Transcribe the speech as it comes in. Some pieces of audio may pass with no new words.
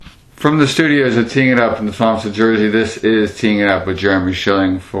From the studios of Teeing It Up in the Swamps of Jersey, this is Teeing It Up with Jeremy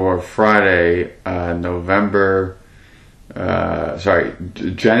Schilling for Friday, January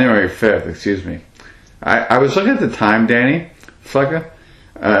 5th, excuse me. I was looking at the time, Danny Flecca,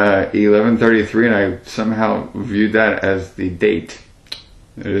 11:33, and I somehow viewed that as the date.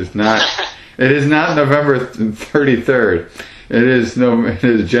 It is not November 33rd. It is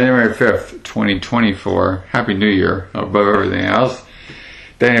January 5th, 2024. Happy New Year above everything else.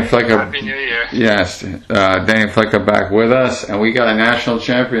 Danny Flecca. Happy New Year. Yes. Danny Flecca back with us, and we got a national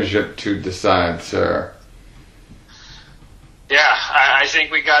championship to decide, sir. Yeah, I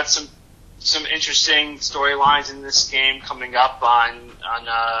think we got some interesting storylines in this game coming up on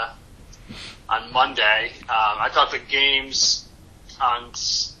Monday. I thought the games on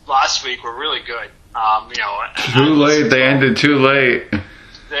last week were really good. Too late. They ended too late.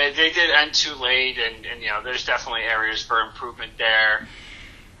 They did end too late, and there's definitely areas for improvement there.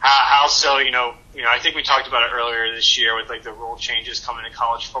 How so? I think we talked about it earlier this year with like the rule changes coming to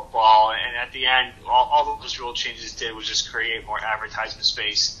college football, and at the end, all those rule changes did was just create more advertisement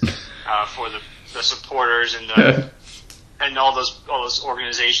space for the supporters and all those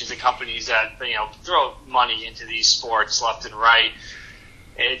organizations and companies that throw money into these sports left and right.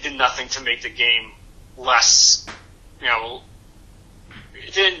 It did nothing to make the game less. It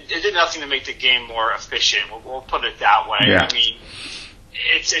did nothing to make the game more efficient. We'll put it that way. Yeah. I mean,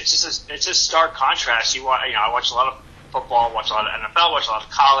 it's a stark contrast. I watch a lot of football, watch a lot of NFL, watch a lot of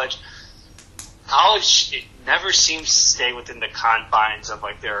college. College, it never seems to stay within the confines of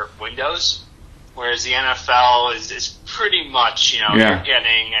like their windows, whereas the NFL is pretty much you're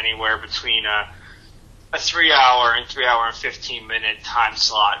getting anywhere between a 3 hour and 15 minute time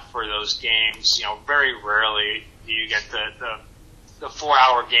slot for those games. Very rarely do you get the 4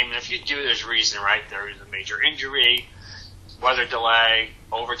 hour game, and if you do, there's a reason, right? There is a major injury, weather delay,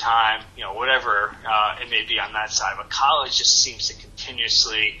 overtime, whatever it may be on that side. But college just seems to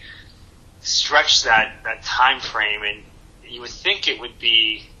continuously stretch that time frame, and you would think it would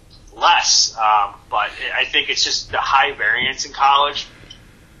be less, but I think it's just the high variance in college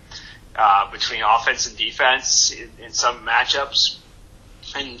between offense and defense in some matchups,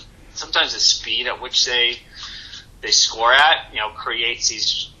 and sometimes the speed at which they score at, creates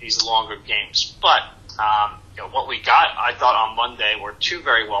these longer games. But what we got, I thought, on Monday were two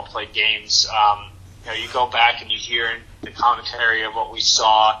very well played games. You go back and you hear the commentary of what we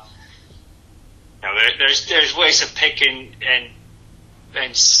saw. There's ways to pick and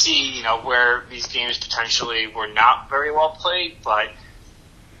see where these games potentially were not very well played, but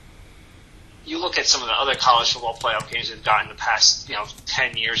you look at some of the other college football playoff games we've gotten in the past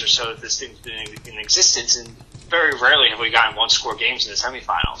 10 years or so that this thing's been in existence, and very rarely have we gotten one-score games in the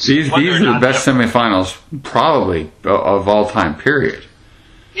semifinals. These are the best semifinals probably of all time, period.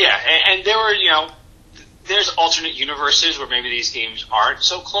 Yeah, and there were, there's alternate universes where maybe these games aren't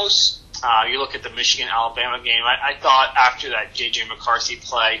so close. You look at the Michigan-Alabama game. I thought after that J.J. McCarthy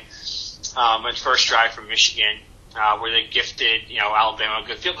play and first drive from Michigan, where they gifted Alabama a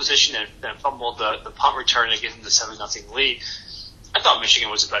good field position and then fumbled the punt return to give them the 7-0 lead, I thought Michigan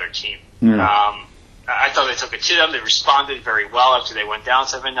was a better team. Yeah. I thought they took it to them. They responded very well after they went down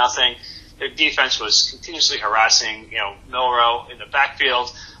 7-0. Their defense was continuously harassing, Milroe in the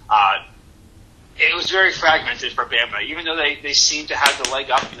backfield. It was very fragmented for Bama. Even though they seemed to have the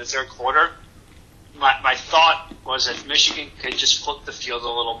leg up in the third quarter, my thought was that Michigan could just flip the field a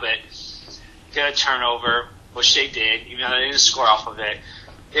little bit, get a turnover, which they did. Even though they didn't score off of it,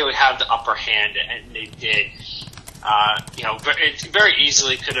 they would have the upper hand, and they did. It very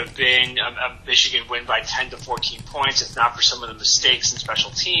easily could have been a Michigan win by 10 to 14 points, if not for some of the mistakes in special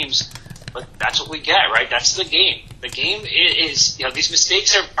teams. But that's what we get, right? That's the game. The game is, these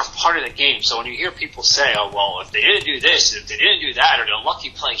mistakes are part of the game. So when you hear people say, oh, well, if they didn't do this, if they didn't do that, or the lucky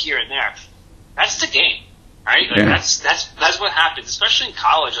play here and there, that's the game, right? Like, yeah. That's what happens, especially in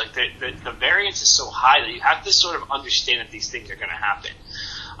college. Like the variance is so high that you have to sort of understand that these things are going to happen.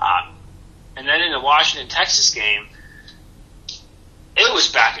 And then in the Washington-Texas game, it was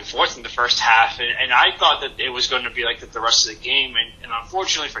back and forth in the first half, and I thought that it was going to be like that the rest of the game. And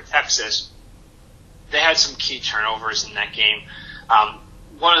unfortunately for Texas, they had some key turnovers in that game.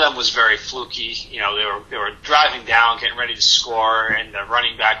 One of them was very fluky. They were driving down, getting ready to score, and the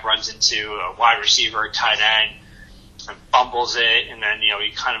running back runs into a wide receiver, tight end, and fumbles it, and then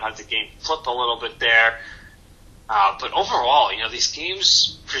you kind of have the game flip a little bit there. But overall, these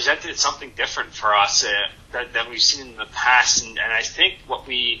games presented something different for us that we've seen in the past, and I think what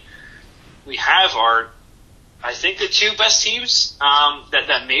we have are, I think, the two best teams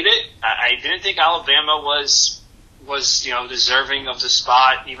that made it. I didn't think Alabama was was, deserving of the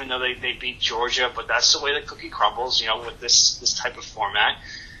spot, even though they beat Georgia. But that's the way the cookie crumbles, with this type of format.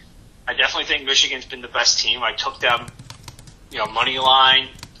 I definitely think Michigan's been the best team. I took them, money line,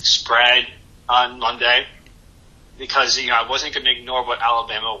 spread on Monday because, I wasn't going to ignore what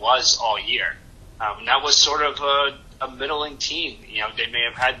Alabama was all year. And that was sort of a middling team. They may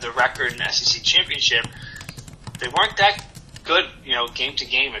have had the record in the SEC championship. They weren't that good, game to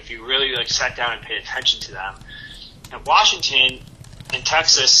game if you really sat down and paid attention to them. And Washington and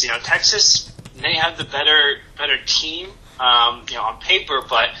Texas, Texas may have the better team, on paper,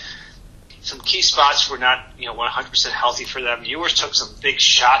 but some key spots were not, 100% healthy for them. Ewers took some big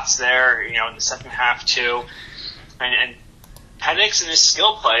shots there, in the second half too. And Penix and his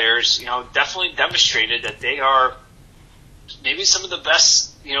skill players, definitely demonstrated that they are maybe some of the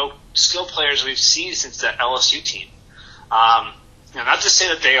best, skill players we've seen since that LSU team. Not to say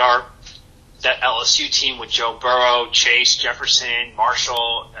that they are that LSU team with Joe Burrow, Chase, Jefferson,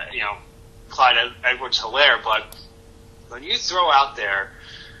 Marshall, Clyde Edwards-Helaire, but when you throw out there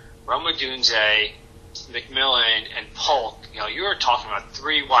Rome Odunze, McMillan, and Polk, you are talking about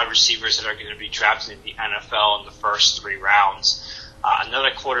 3 wide receivers that are going to be drafted in the NFL in the first 3 rounds.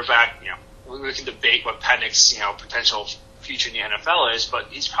 Another quarterback, we can debate what Penix, potential future in the NFL is, but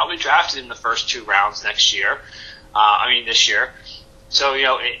he's probably drafted in the first 2 rounds this year. So,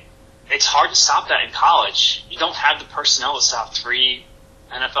 it's hard to stop that in college. You don't have the personnel to stop 3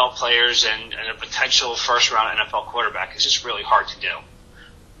 NFL players and a potential first-round NFL quarterback. It's just really hard to do.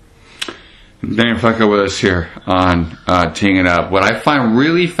 Danny Flecca with us here on Teeing It Up. What I find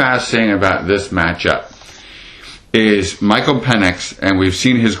really fascinating about this matchup is Michael Penix, and we've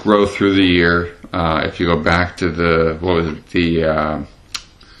seen his growth through the year. If you go back to the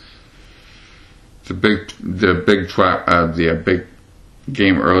big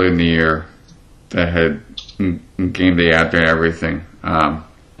game early in the year that had game day out there and everything.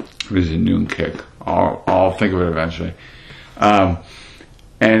 It was a noon kick. I'll think of it eventually.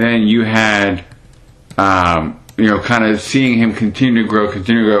 And then you had, kind of seeing him continue to grow,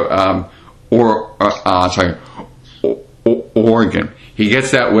 Oregon. He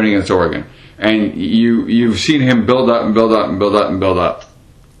gets that win against Oregon. And you've seen him build up and build up and build up and build up.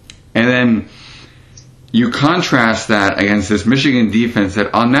 And then you contrast that against this Michigan defense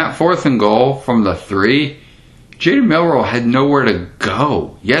that on that 4th and goal from the 3, Jaden Milroe had nowhere to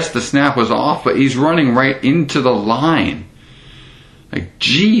go. Yes, the snap was off, but he's running right into the line.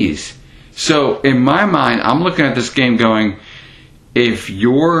 Geez. So, in my mind, I'm looking at this game going, if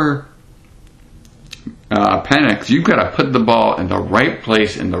you're Penix, you've got to put the ball in the right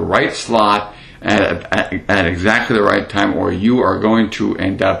place, in the right slot, at exactly the right time, or you are going to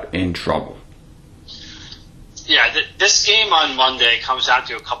end up in trouble. Yeah, this game on Monday comes down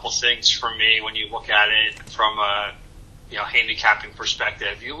to a couple things for me when you look at it from a handicapping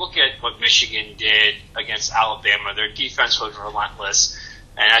perspective. You look at what Michigan did against Alabama. Their defense was relentless,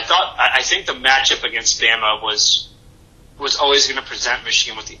 and I think the matchup against Bama was always going to present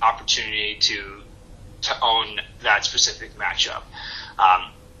Michigan with the opportunity to own that specific matchup.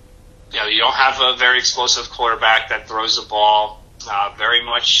 You don't have a very explosive quarterback that throws the ball very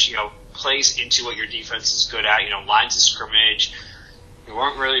much, plays into what your defense is good at, lines of scrimmage. You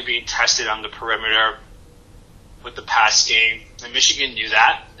weren't really being tested on the perimeter with the pass game. And Michigan knew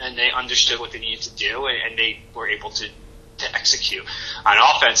that, and they understood what they needed to do, and they were able to execute. On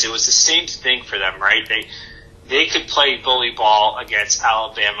offense, it was the same thing for them, right? They could play bully ball against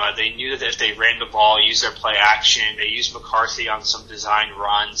Alabama. They knew that if they ran the ball, used their play action, they used McCarthy on some design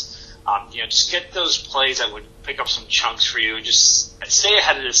runs, just get those plays that would pick up some chunks for you and just stay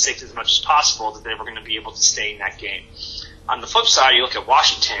ahead of the sticks as much as possible, that they were going to be able to stay in that game. On the flip side, you look at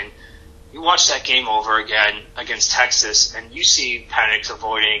Washington, you watch that game over again against Texas, and you see Penix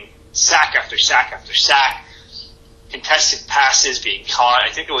avoiding sack after sack after sack, contested passes being caught. I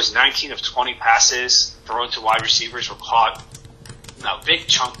think it was 19 of 20 passes thrown to wide receivers were caught. Big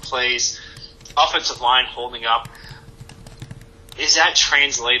chunk plays, offensive line holding up. Is that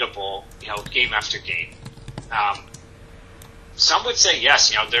translatable, game after game? Some would say yes.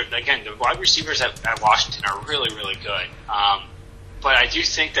 The wide receivers at Washington are really, really good. But I do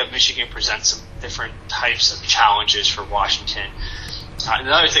think that Michigan presents some different types of challenges for Washington.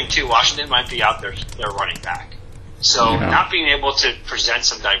 Another thing, too, Washington might be out their running back. So not being able to present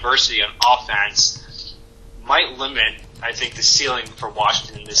some diversity on offense might limit, I think, the ceiling for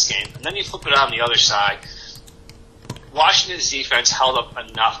Washington in this game. And then you flip it on the other side. Washington's defense held up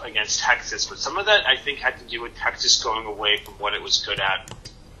enough against Texas, but some of that, I think, had to do with Texas going away from what it was good at.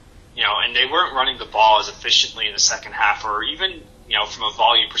 And they weren't running the ball as efficiently in the second half, or even, from a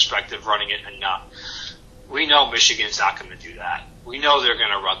volume perspective, running it enough. we know Michigan's not going to do that. We know they're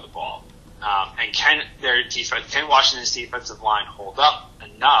going to run the ball. And can Washington's defensive line hold up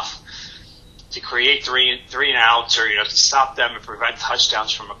enough to create three and outs, or to stop them and prevent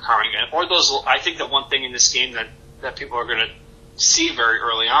touchdowns from occurring? And or those, I think the one thing in this game that people are going to see very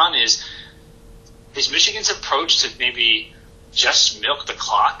early on is Michigan's approach to maybe just milk the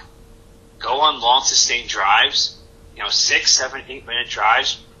clock, go on long sustained drives, 6, 7, 8 minute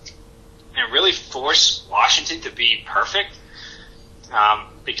drives, and really force Washington to be perfect.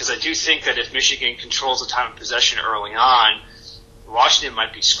 Because I do think that if Michigan controls the time of possession early on, Washington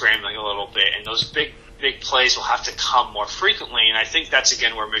might be scrambling a little bit, and those big plays will have to come more frequently. And I think that's,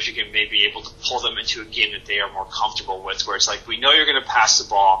 again, where Michigan may be able to pull them into a game that they are more comfortable with, where it's like, we know you're going to pass the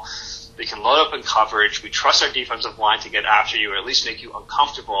ball. We can load up in coverage. We trust our defensive line to get after you, or at least make you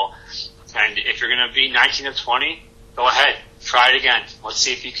uncomfortable. And if you're going to be 19 of 20, go ahead. Try it again. Let's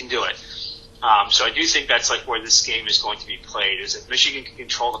see if you can do it. So I do think that's like where this game is going to be played, is if Michigan can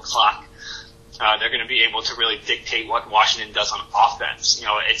control the clock, they're going to be able to really dictate what Washington does on offense.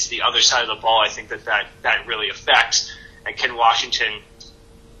 It's the other side of the ball I think that really affects. And can Washington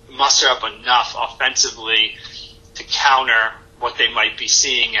muster up enough offensively to counter what they might be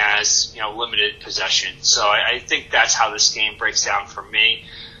seeing as, limited possession? So I think that's how this game breaks down for me.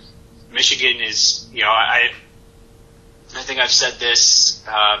 Michigan is, I think I've said this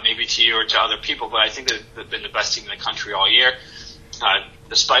maybe to you or to other people, but I think they've been the best team in the country all year.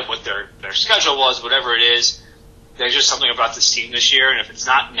 Despite what their schedule was, whatever it is, there's just something about this team this year, and if it's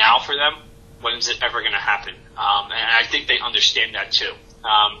not now for them, when is it ever going to happen? And I think they understand that too.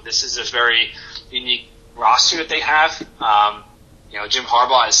 This is a very unique roster that they have. Jim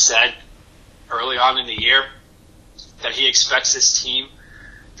Harbaugh has said early on in the year that he expects this team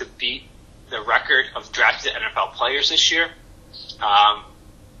to beat the record of drafted NFL players this year.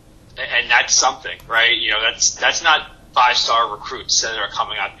 And that's something, right? That's not 5-star recruits that are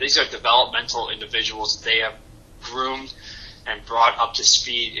coming out. These are developmental individuals that they have groomed and brought up to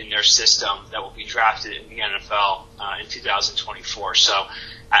speed in their system that will be drafted in the NFL in 2024. So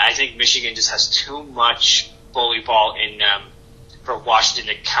I think Michigan just has too much bully ball in them for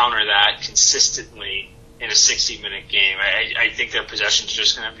Washington to counter that consistently in a 60-minute game. I think their possessions are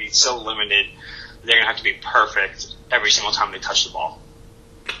just going to be so limited. They're going to have to be perfect every single time they touch the ball.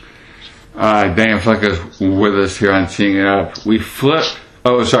 Danny Flecca is with us here on Teeing It Up. We flip.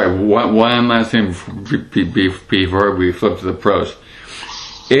 Oh, sorry. One last thing before we flip to the pros.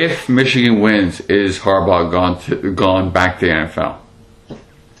 If Michigan wins, is Harbaugh gone back to the NFL?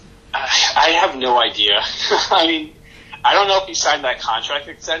 I have no idea. I mean, I don't know if he signed that contract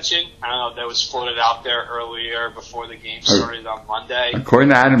extension. I don't know if that was floated out there earlier before the game started on Monday. According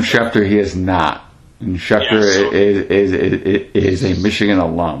to Adam Schefter, he is not. And Schefter is a Michigan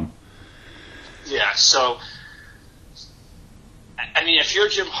alum. Yeah, so, I mean, if you're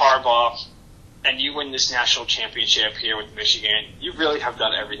Jim Harbaugh and you win this national championship here with Michigan, you really have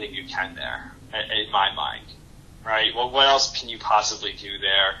done everything you can there, in my mind, right? Well, what else can you possibly do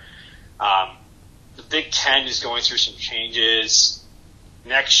there? The Big Ten is going through some changes.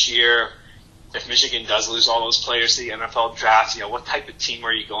 Next year, if Michigan does lose all those players to the NFL draft, what type of team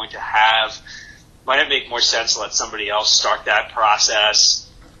are you going to have? Might it make more sense to let somebody else start that process?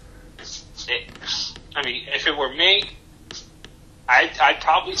 If it were me, I'd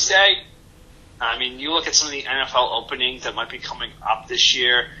probably say, you look at some of the NFL openings that might be coming up this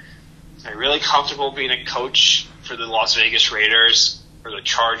year. I'm really comfortable being a coach for the Las Vegas Raiders or the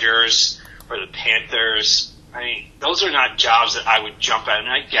Chargers or the Panthers. Those are not jobs that I would jump at, and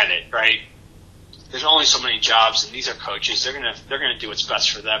I get it, right? There's only so many jobs, and these are coaches. They're gonna do what's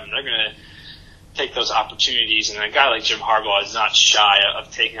best for them, and they're gonna take those opportunities. And a guy like Jim Harbaugh is not shy of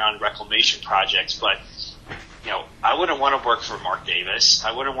taking on reclamation projects. But I wouldn't want to work for Mark Davis.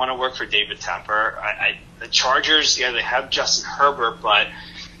 I wouldn't want to work for David Tepper. The Chargers, they have Justin Herbert, but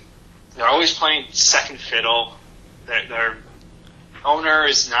they're always playing second fiddle. Their owner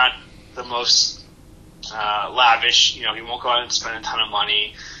is not the most lavish. He won't go out and spend a ton of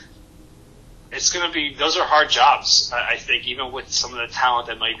money. Those are hard jobs, I think, even with some of the talent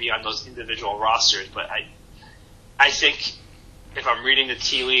that might be on those individual rosters. But I think if I'm reading the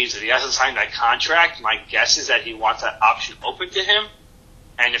tea leaves, if he hasn't signed that contract, my guess is that he wants that option open to him.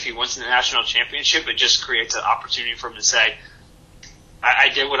 And if he wins the national championship, it just creates an opportunity for him to say, I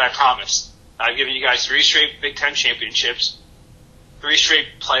did what I promised. I've given you guys 3 straight Big Ten championships, 3 straight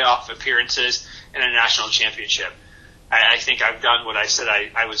playoff appearances, and a national championship. I think I've done what I said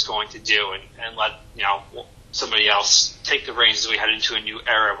I was going to do, and let somebody else take the reins as we head into a new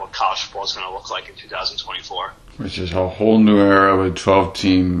era of what college football is going to look like in 2024. which is a whole new era with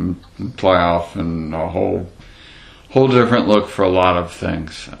 12-team playoff and a whole different look for a lot of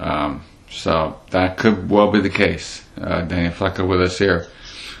things. So that could well be the case. Danny Flecca with us here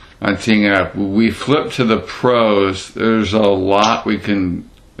on Teeing It Up. We flip to the pros. There's a lot we can.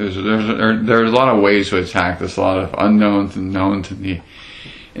 There's a lot of ways to attack this. A lot of unknowns and knowns in the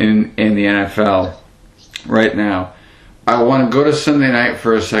NFL right now. I want to go to Sunday night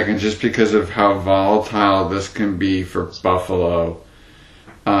for a second, just because of how volatile this can be for Buffalo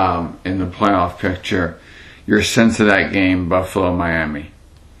in the playoff picture. Your sense of that game, Buffalo-Miami?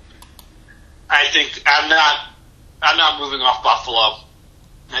 I think I'm not moving off Buffalo.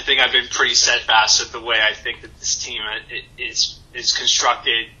 I think I've been pretty steadfast with the way I think that this team is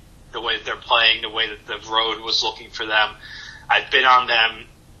constructed, the way that they're playing, the way that the road was looking for them. I've been on them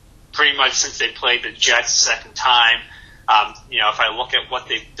pretty much since they played the Jets second time. If I look at what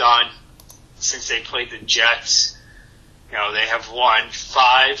they've done since they played the Jets, they have won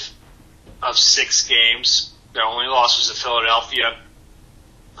 5 of 6 games. Their only loss was to Philadelphia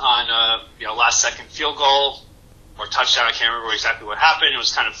on a last second field goal or touchdown. I can't remember exactly what happened. It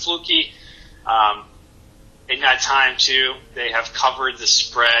was kind of fluky. In that time too, they have covered the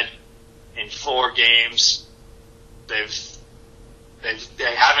spread in 4 games. They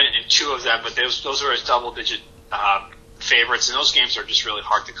haven't in 2 of them, but those are as double-digit favorites, and those games are just really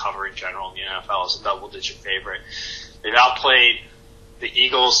hard to cover in general in the NFL as a double-digit favorite. They've outplayed the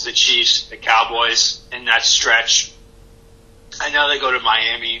Eagles, the Chiefs, the Cowboys in that stretch. I know they go to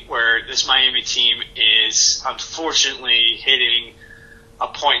Miami, where this Miami team is unfortunately hitting a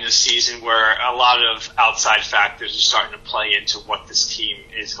point in the season where a lot of outside factors are starting to play into what this team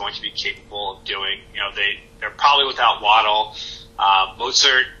is going to be capable of doing. They're probably without Waddle.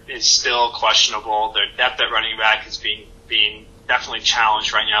 Mozart is still questionable. Their depth at running back is being definitely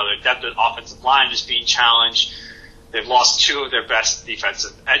challenged right now. Their depth at offensive line is being challenged. They've lost 2 of their best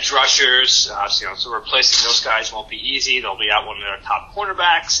defensive edge rushers. So replacing those guys won't be easy. They'll be out one of their top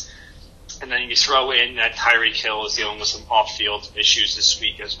cornerbacks. And then you throw in that Tyreek Hill is dealing with some off-field issues this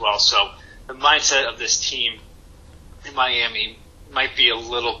week as well. So the mindset of this team in Miami might be a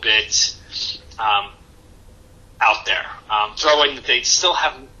little bit out there. Throw in that they still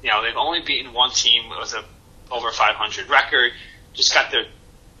have, they've only beaten one team with a over 500 record. Just got the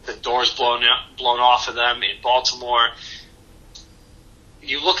doors blown off of them in Baltimore.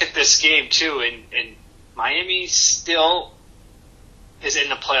 You look at this game too, and Miami still is in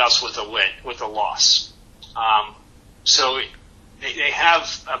the playoffs with a loss. So they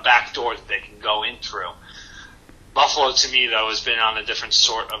have a back door that they can go in through. Buffalo, to me, though, has been on a different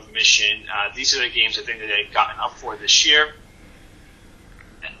sort of mission. These are the games I think that they've gotten up for this year.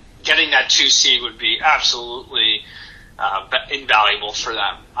 Getting that 2 seed would be absolutely invaluable for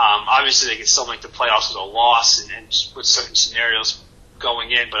them. Obviously, they can still make the playoffs with a loss and with certain scenarios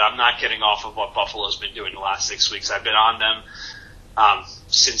going in, but I'm not getting off of what Buffalo's been doing the last 6 weeks. I've been on them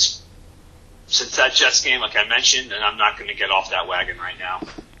since that Jets game, like I mentioned, and I'm not going to get off that wagon right now.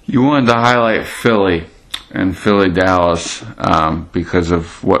 You wanted to highlight Philly and Philly-Dallas because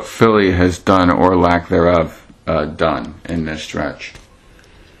of what Philly has done or lack thereof done in this stretch.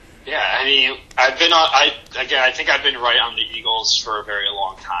 Yeah, I mean, I think I've been right on the Eagles for a very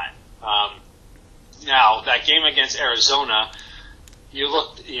long time. Now, that game against Arizona,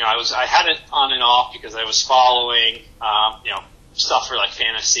 I had it on and off because I was following, stuff for like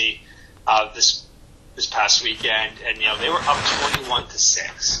fantasy, this past weekend, and they were up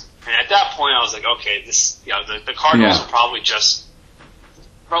 21-6. And at that point, I was like, okay, the Cardinals will probably just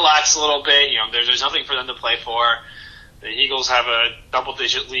relax a little bit. There's nothing for them to play for. The Eagles have a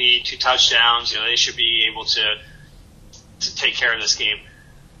double-digit lead, 2 touchdowns. They should be able to take care of this game.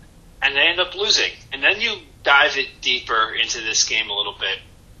 And they end up losing. And then you dive it deeper into this game a little bit,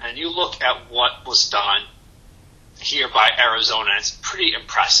 and you look at what was done here by Arizona. It's pretty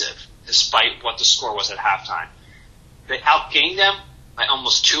impressive, despite what the score was at halftime. They outgained them by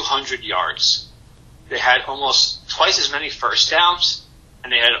almost 200 yards. They had almost twice as many first downs,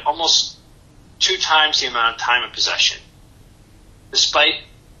 and they had almost 2 times the amount of time of possession, despite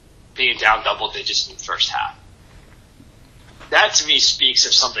being down double digits in the first half. That, to me, speaks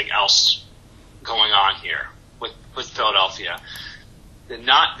of something else going on here with Philadelphia. The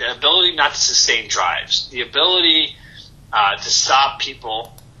ability not to sustain drives, the ability to stop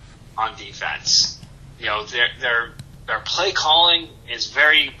people on defense. Their play calling is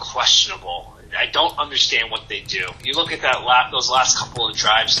very questionable. I don't understand what they do. You look at those last couple of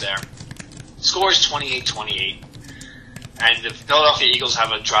drives there. The score is 28-28. And the Philadelphia Eagles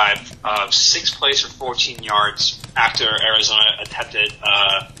have a drive of 6 plays for 14 yards after Arizona attempted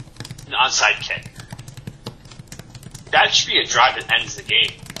an onside kick. that should be a drive that ends the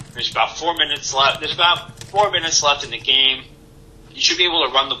game. There's about 4 minutes left. There's about 4 minutes left in the game. You should be able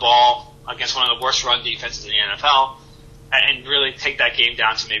to run the ball against one of the worst run defenses in the NFL and really take that game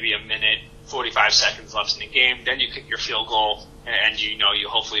down to maybe a minute, 45 seconds left in the game. Then you kick your field goal, and you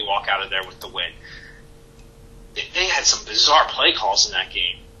hopefully walk out of there with the win. They had some bizarre play calls in that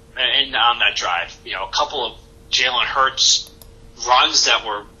game and on that drive. A couple of Jalen Hurts runs that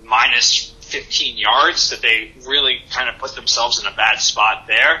were minus 15 yards that they really kind of put themselves in a bad spot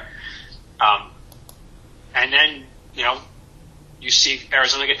there. And then, you see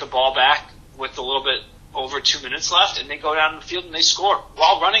Arizona get the ball back with a little bit over 2 minutes left, and they go down the field and they score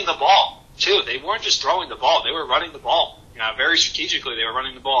while running the ball, too. They weren't just throwing the ball. They were running the ball. Very strategically, they were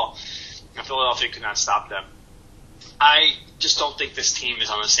running the ball. And Philadelphia could not stop them. I just don't think this team is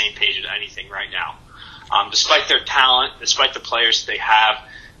on the same page with anything right now. Despite their talent, despite the players they have,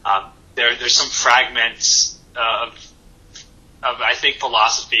 there's some fragments of I think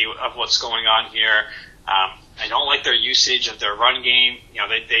philosophy of what's going on here. I don't like their usage of their run game.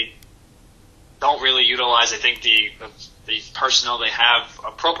 They don't really utilize, I think, the personnel they have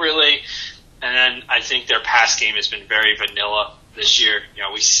appropriately. And then I think their pass game has been very vanilla this year.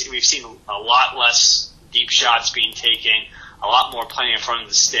 We've seen a lot less deep shots being taken, a lot more playing in front of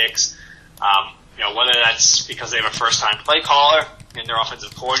the sticks. Whether that's because they have a first-time play caller and their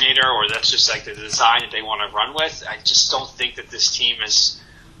offensive coordinator, or that's just like the design that they want to run with. I just don't think that this team has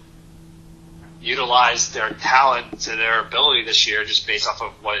utilized their talent to their ability this year, just based off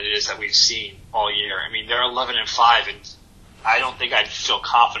of what it is that we've seen all year. I mean, they're 11-5, and I don't think I'd feel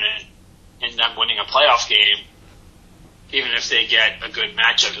confident in them winning a playoff game, even if they get a good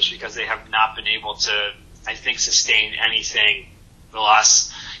matchup, just because they have not been able to, I think, sustain anything the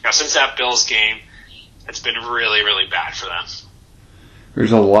last, since that Bills game. It's been really, really bad for them.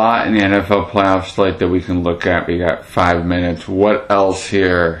 There's a lot in the NFL playoff slate that we can look at. We got 5 minutes. What else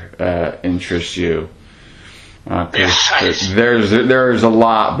here interests you? There's a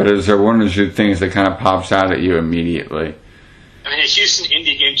lot, but is there one or two things that kind of pops out at you immediately? I mean, the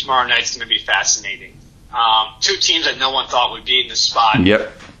Houston-Indy game tomorrow night is going to be fascinating. Two teams that no one thought would be in this spot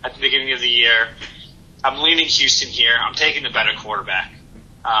at the beginning of the year. I'm leaning Houston here. I'm taking the better quarterback.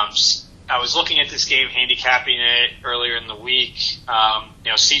 I was looking at this game, handicapping it earlier in the week.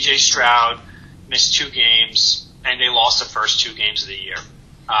 C.J. Stroud missed 2 games, and they lost the first 2 games of the year.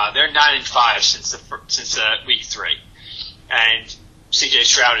 They're 9-5 since week 3, and C.J.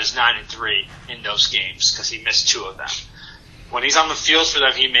 Stroud is 9-3 in those games because he missed 2 of them. When he's on the field for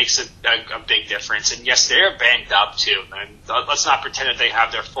them, he makes a big difference. And yes, they're banged up too. And let's not pretend that they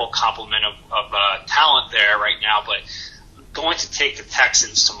have their full complement of talent there right now, but going to take the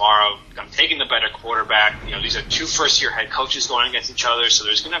Texans tomorrow. I'm taking the better quarterback. These are 2 first-year head coaches going against each other, so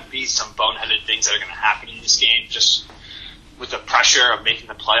there's going to be some boneheaded things that are going to happen in this game, just with the pressure of making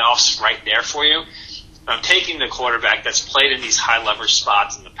the playoffs right there for you. I'm taking the quarterback that's played in these high-leverage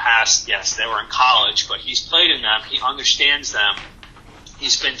spots in the past. Yes, they were in college, but he's played in them. He understands them.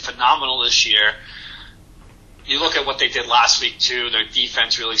 He's been phenomenal this year. You look at what they did last week, too. Their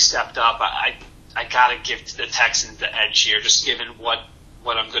defense really stepped up. I got to give the Texans the edge here, just given what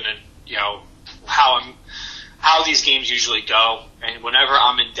I'm going to, how these games usually go. And whenever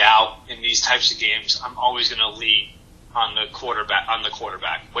I'm in doubt in these types of games, I'm always going to lean on the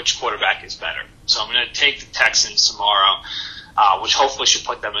quarterback, which quarterback is better. So I'm going to take the Texans tomorrow, which hopefully should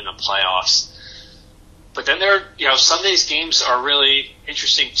put them in the playoffs. But then Sunday's games are really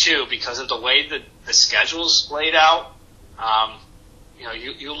interesting too because of the way that the schedule's laid out.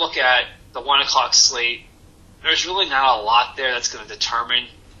 You look at the 1:00 slate. There's really not a lot there that's going to determine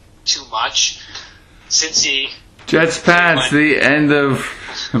too much. Cincy, Jets Pats, the end of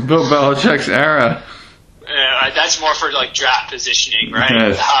Bill Belichick's era. That's more for draft positioning, right?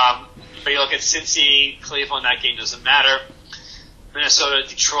 Yes. But you look at Cincy, Cleveland, that game doesn't matter. Minnesota,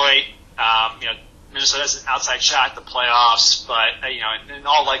 Detroit, Minnesota has an outside shot at the playoffs, but in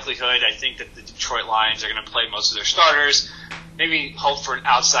all likelihood, I think that the Detroit Lions are going to play most of their starters. Maybe hope for an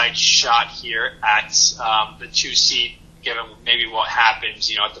outside shot here at the 2 seed, given maybe what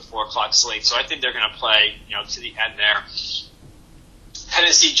happens, at the 4:00 slate. So I think they're going to play, to the end there.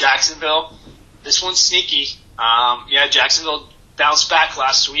 Tennessee, Jacksonville. This one's sneaky. Jacksonville bounced back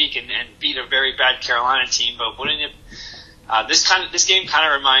last week and beat a very bad Carolina team, but wouldn't it? This game kind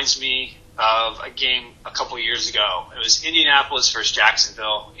of reminds me of a game a couple years ago. It was Indianapolis versus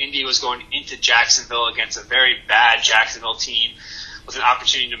Jacksonville. Indy was going into Jacksonville against a very bad Jacksonville team with an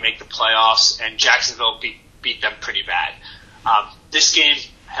opportunity to make the playoffs, and Jacksonville beat them pretty bad. This game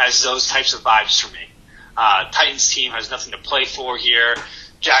has those types of vibes for me. Titans team has nothing to play for here.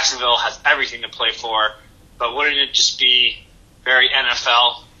 Jacksonville has everything to play for. but wouldn't it just be very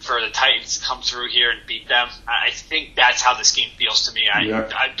NFL for the Titans to come through here and beat them? I think that's how this game feels to me.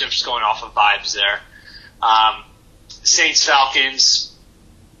 I'm just going off of vibes there. Saints Falcons,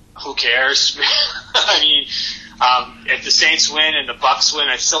 who cares? I mean, if the Saints win and the Bucks win,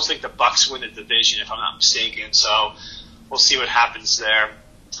 I still think the Bucks win the division, if I'm not mistaken. So we'll see what happens there.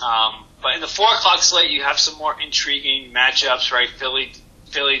 But in the 4 o'clock slate, you have some more intriguing matchups, right? Philly,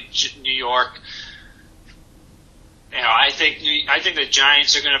 New York. I think the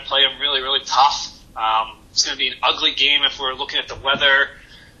Giants are going to play them really, really tough. It's going to be an ugly game if we're looking at the weather.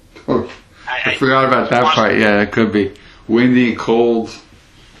 Oh, I forgot about that part. Yeah, it could be windy and cold.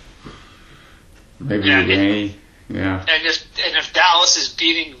 Maybe rainy. Yeah. And if Dallas is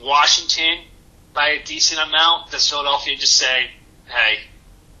beating Washington by a decent amount, does Philadelphia just say, "Hey,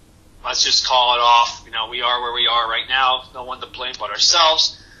 let's just call it off. We are where we are right now. No one to blame but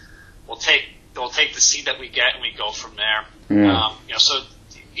ourselves. We'll take the seed that we get and we go from there." Yeah. So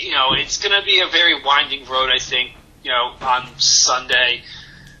it's going to be a very winding road, I think. On Sunday,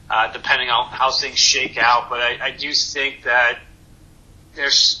 depending on how things shake out. But I do think that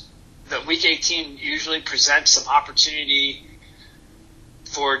there's the Week 18 usually presents some opportunity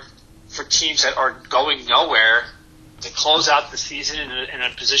for teams that are going nowhere to close out the season in a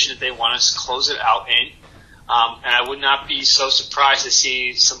position that they want to close it out in. And I would not be so surprised to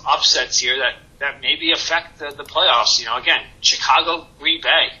see some upsets here that maybe affect the playoffs. Again, Chicago, Green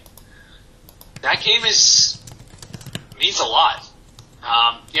Bay. That game means a lot.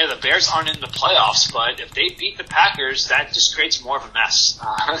 The Bears aren't in the playoffs, but if they beat the Packers, that just creates more of a mess,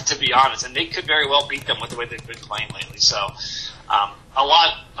 to be honest. And they could very well beat them with the way they've been playing lately. So, a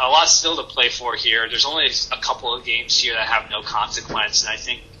lot still to play for here. There's only a couple of games here that have no consequence, and I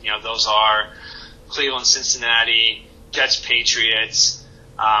think those are Cleveland, Cincinnati, Jets, Patriots,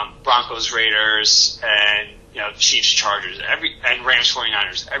 Broncos, Raiders, and Chiefs, Chargers, and Rams,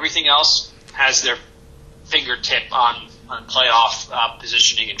 49ers. Everything else has their fingertip on playoff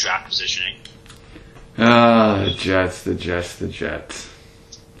positioning and draft positioning. The Jets.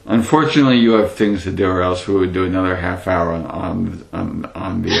 Unfortunately, you have things to do, or else we would do another half hour on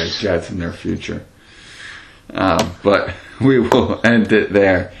the Jets in their future. But we will end it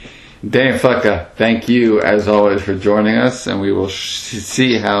there. Danny Flecca, thank you as always for joining us, and we will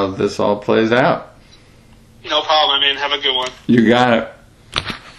see how this all plays out. No problem, man. Have a good one. You got it.